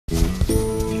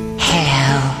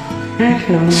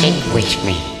Sing with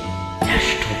me. Ja,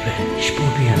 Stube, ich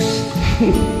probier's.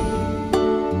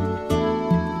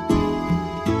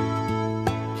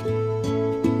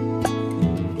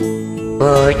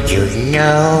 Would you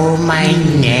know my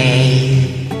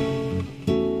name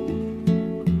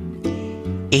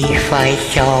if I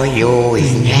saw you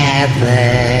in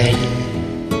heaven?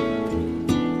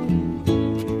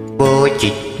 Would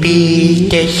it be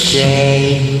the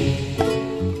same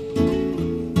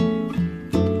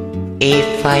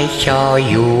if I saw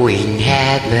you in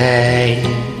heaven?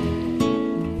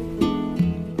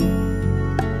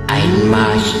 I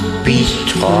must be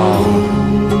strong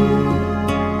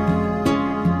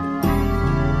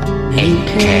and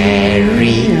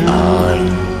carry on,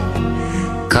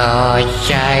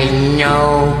 'cause I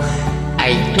know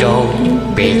I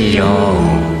don't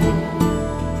belong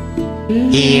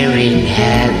here in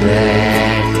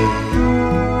heaven.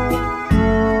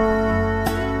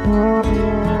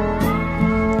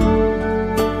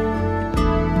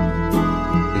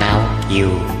 Now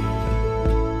you.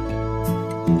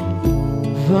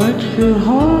 Would you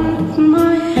hold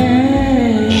my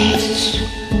hand? Yes.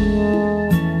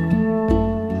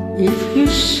 If you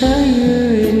saw you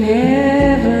in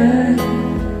heaven,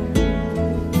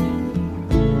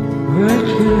 would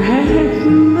you have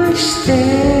my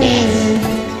stand?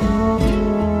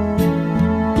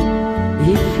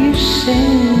 If you say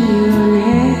you in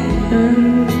heaven,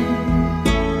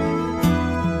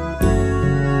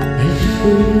 if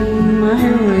in my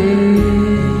way,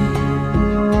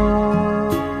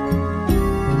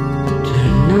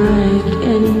 tonight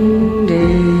and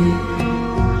day,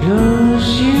 'cause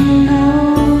you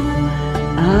know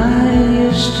I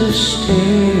used to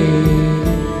stay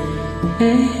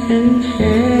in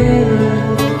heaven.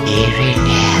 Here in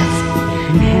heaven.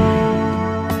 In heaven.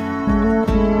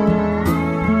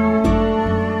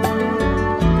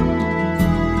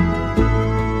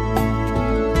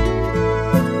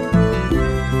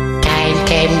 Time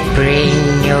can bring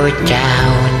you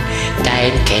down,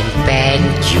 time can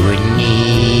bend your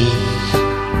knees.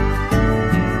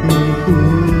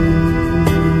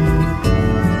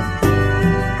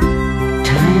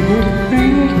 Time will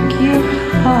break your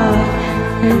heart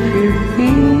if you're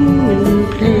being in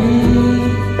play,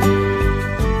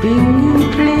 being in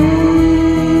play.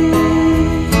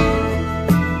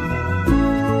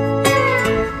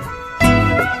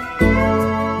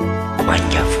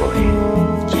 Wonderful.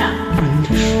 Yeah,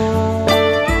 wonderful.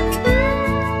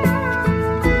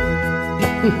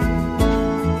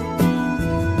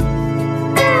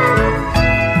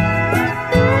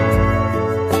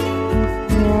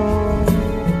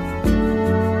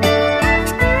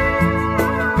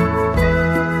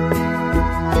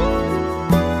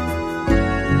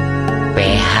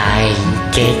 Behind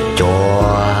the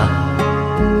door,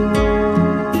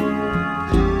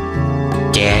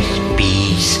 there's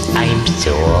peace, I'm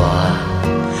sure,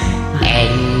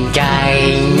 and I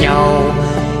know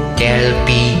there'll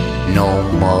be no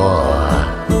more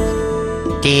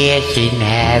tears in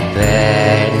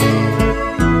heaven.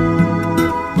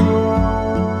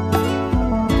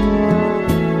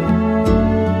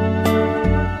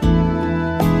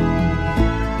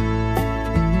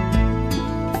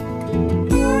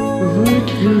 Would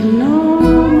you know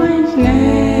my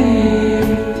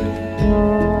name?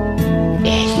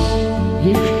 Yes.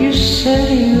 If you say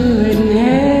you're in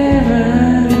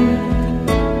heaven,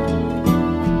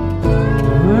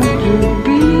 would you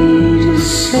be the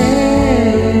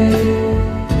same?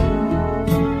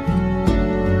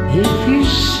 If you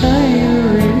say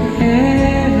you're in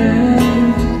heaven,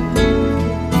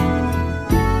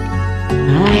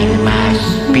 I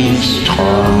must be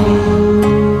strong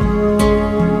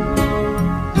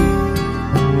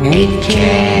and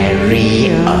carry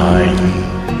on,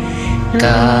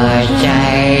 'cause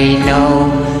I know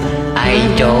I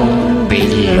don't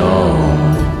belong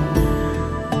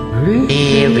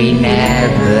here in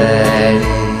heaven.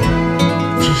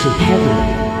 She's in heaven.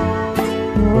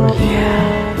 Oh yeah.